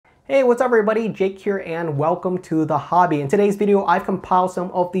Hey, what's up everybody? Jake here and welcome to the hobby. In today's video, I've compiled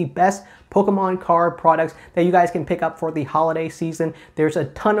some of the best Pokemon card products that you guys can pick up for the holiday season. There's a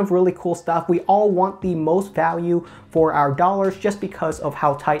ton of really cool stuff. We all want the most value for our dollars just because of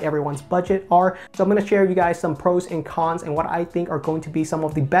how tight everyone's budget are. So I'm going to share with you guys some pros and cons and what I think are going to be some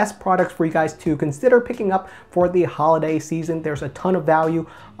of the best products for you guys to consider picking up for the holiday season. There's a ton of value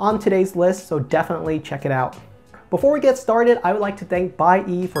on today's list, so definitely check it out. Before we get started, I would like to thank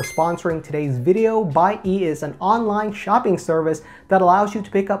Buyee for sponsoring today's video. Buyee is an online shopping service that allows you to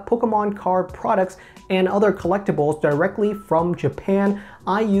pick up Pokemon card products and other collectibles directly from Japan.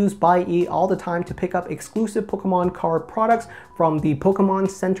 I use Buyee all the time to pick up exclusive Pokemon card products from the Pokemon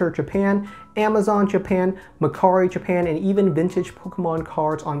Center Japan, Amazon Japan, Mercari Japan, and even vintage Pokemon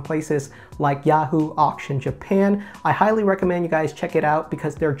cards on places like Yahoo Auction Japan. I highly recommend you guys check it out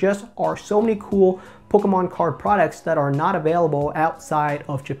because there just are so many cool Pokemon card products that are not available outside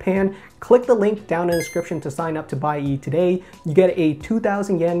of Japan. Click the link down in the description to sign up to Buyee today. You get a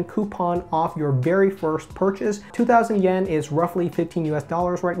 2,000 yen coupon off your very first purchase. 2,000 yen is roughly 15 US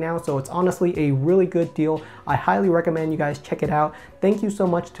dollars right now, so it's honestly a really good deal. I highly recommend you guys check it out. Thank you so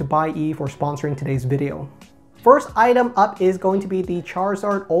much to Buyee for sponsoring today's video. First item up is going to be the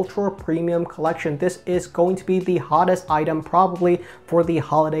Charizard Ultra Premium Collection. This is going to be the hottest item probably for the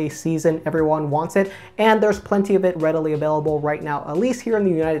holiday season. Everyone wants it, and there's plenty of it readily available right now, at least here in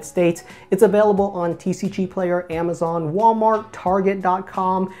the United States. It's available on TCG Player, Amazon, Walmart,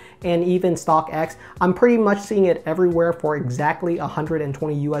 Target.com, and even StockX. I'm pretty much seeing it everywhere for exactly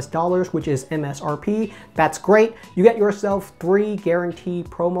 120 US dollars, which is MSRP. That's great. You get yourself 3 guaranteed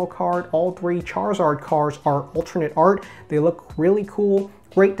promo cards. All 3 Charizard cards are alternate art. They look really cool.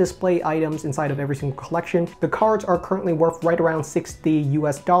 Great display items inside of every single collection. The cards are currently worth right around 60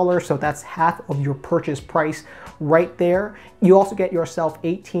 US dollars, so that's half of your purchase price right there. You also get yourself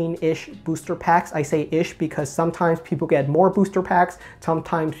 18-ish booster packs. I say ish because sometimes people get more booster packs,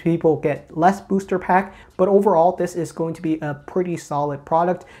 sometimes people get less booster pack, but overall this is going to be a pretty solid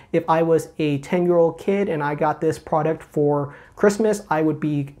product. If I was a 10-year-old kid and I got this product for Christmas, I would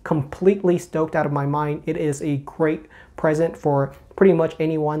be completely stoked out of my mind. It is a great present for pretty much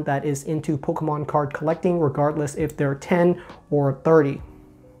anyone that is into Pokemon card collecting, regardless if they're 10 or 30.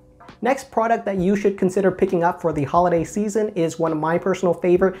 Next product that you should consider picking up for the holiday season is one of my personal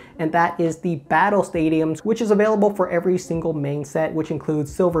favorite, and that is the Battle Stadiums, which is available for every single main set, which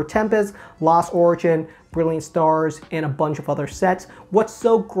includes Silver Tempest, Lost Origin, Brilliant Stars, and a bunch of other sets. What's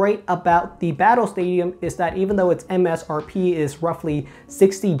so great about the Battle Stadium is that even though its MSRP is roughly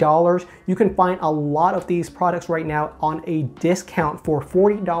 $60, you can find a lot of these products right now on a discount for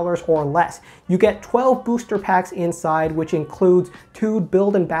 $40 or less. You get 12 booster packs inside, which includes 2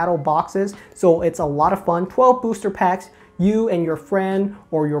 build and battle boxes, so it's a lot of fun. 12 booster packs. You and your friend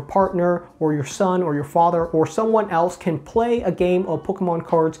or your partner or your son or your father or someone else can play a game of Pokemon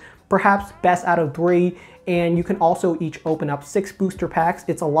cards, perhaps best out of 3, and you can also each open up 6 booster packs.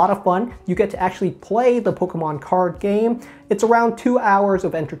 It's a lot of fun. You get to actually play the Pokemon card game. It's around 2 hours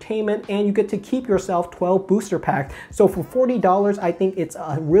of entertainment, and you get to keep yourself 12 booster packs. So for $40, I think it's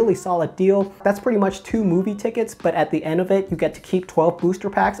a really solid deal. That's pretty much 2 movie tickets, but at the end of it, you get to keep 12 booster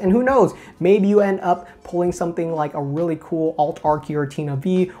packs, and who knows, maybe you end up pulling something like a really cool Alt Arceus or Tina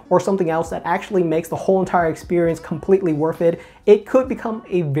V or something else that actually makes the whole entire experience completely worth it. It could become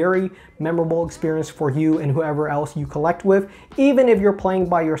a very memorable experience for you and whoever else you collect with. Even if you're playing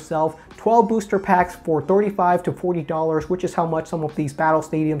by yourself, 12 booster packs for $35 to $40, which is how much some of these Battle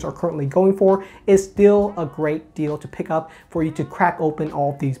Stadiums are currently going for, is still a great deal to pick up for you to crack open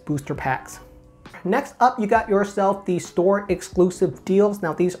all of these booster packs. Next up, you got yourself the store exclusive deals.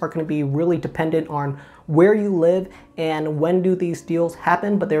 Now these are going to be really dependent on where you live and when do these deals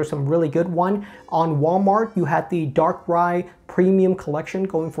happen, but there's some really good one. On Walmart, you had the Darkrai Premium Collection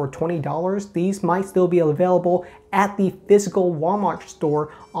going for $20. These might still be available at the physical Walmart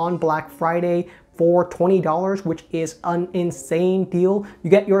store on Black Friday for $20, which is an insane deal. You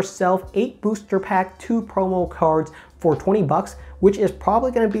get yourself 8 booster pack, 2 promo cards for 20 bucks, which is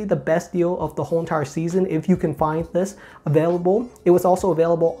probably going to be the best deal of the whole entire season if you can find this available. It was also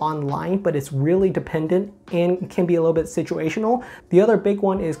available online, but it's really dependent and can be a little bit situational. The other big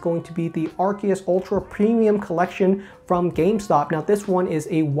one is going to be the Arceus Ultra Premium Collection from GameStop. Now this one is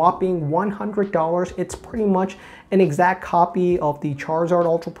a whopping $100. It's pretty much an exact copy of the Charizard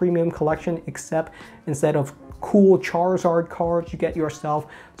Ultra Premium Collection, except instead of cool Charizard cards, you get yourself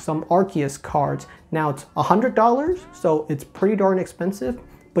some Arceus cards. Now it's $100, so it's pretty darn expensive,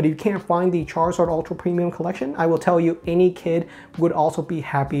 but if you can't find the Charizard Ultra Premium Collection, I will tell you any kid would also be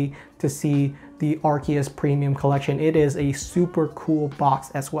happy to see the Arceus Premium Collection. It is a super cool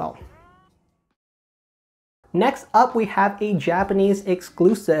box as well. Next up, we have a Japanese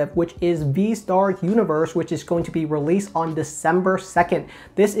exclusive, which is V-Star Universe, which is going to be released on December 2nd.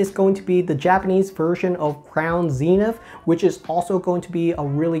 This is going to be the Japanese version of Crown Zenith, which is also going to be a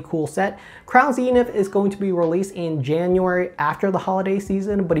really cool set. Crown Zenith is going to be released in January after the holiday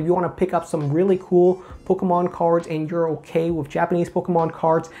season, but if you want to pick up some really cool Pokemon cards and you're okay with Japanese Pokemon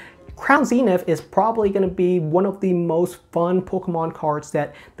cards, Crown Zenith is probably going to be one of the most fun Pokemon cards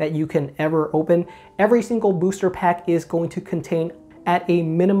that you can ever open. Every single booster pack is going to contain at a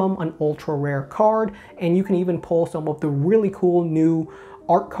minimum an ultra rare card, and you can even pull some of the really cool new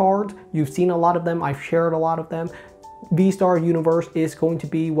art cards. You've seen a lot of them, I've shared a lot of them. V-Star Universe is going to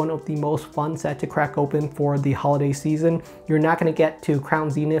be one of the most fun set to crack open for the holiday season. You're not going to get to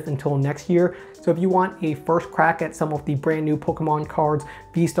Crown Zenith until next year. So if you want a first crack at some of the brand new Pokemon cards,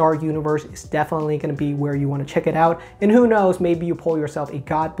 V-Star Universe is definitely going to be where you want to check it out. And who knows, maybe you pull yourself a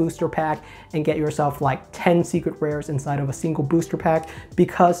God booster pack and get yourself like 10 secret rares inside of a single booster pack,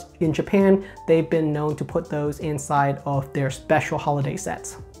 because in Japan, they've been known to put those inside of their special holiday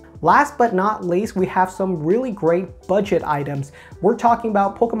sets. Last but not least, we have some really great budget items. We're talking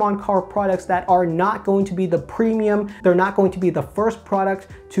about Pokemon card products that are not going to be the premium. They're not going to be the first product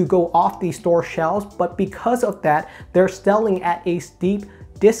to go off the store shelves, but because of that, they're selling at a steep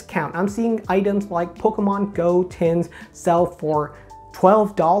discount. I'm seeing items like Pokemon Go tins sell for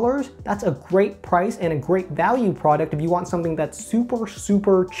 $12. That's a great price and a great value product if you want something that's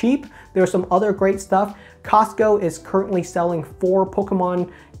super cheap. There's some other great stuff. Costco is currently selling 4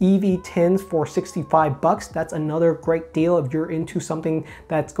 Pokemon EV tins for 65 bucks. That's another great deal if you're into something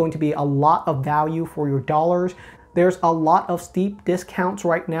that's going to be a lot of value for your dollars. There's a lot of steep discounts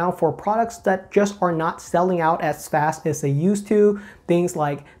right now for products that just are not selling out as fast as they used to. Things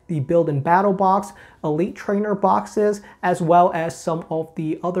like the Build and Battle box, Elite Trainer boxes, as well as some of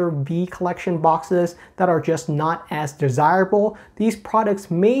the other V collection boxes that are just not as desirable. These products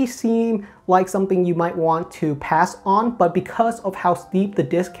may seem like something you might want to pass on, but because of how steep the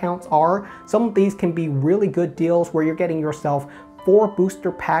discounts are, some of these can be really good deals where you're getting yourself 4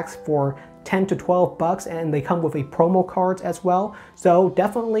 booster packs for 10 to 12 bucks, and they come with a promo cards as well. So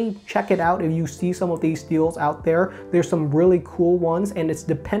definitely check it out if you see some of these deals out there. There's some really cool ones, and it's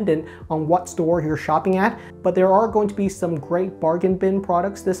dependent on what store you're shopping at. But there are going to be some great bargain bin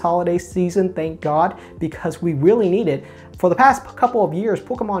products this holiday season, thank God, because we really need it. For the past couple of years,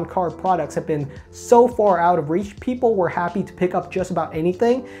 Pokemon card products have been so far out of reach. People were happy to pick up just about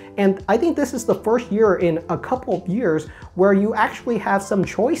anything. And I think this is the first year in a couple of years where you actually have some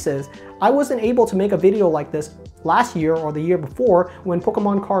choices. I wasn't able to make a video like this last year or the year before when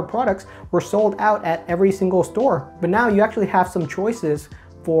Pokemon card products were sold out at every single store. But now you actually have some choices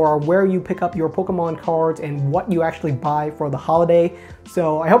for where you pick up your Pokemon cards and what you actually buy for the holiday.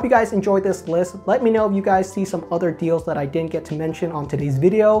 So I hope you guys enjoyed this list. Let me know if you guys see some other deals that I didn't get to mention on today's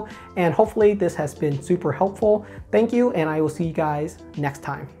video, and hopefully this has been super helpful. Thank you, and I will see you guys next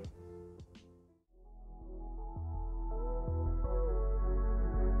time.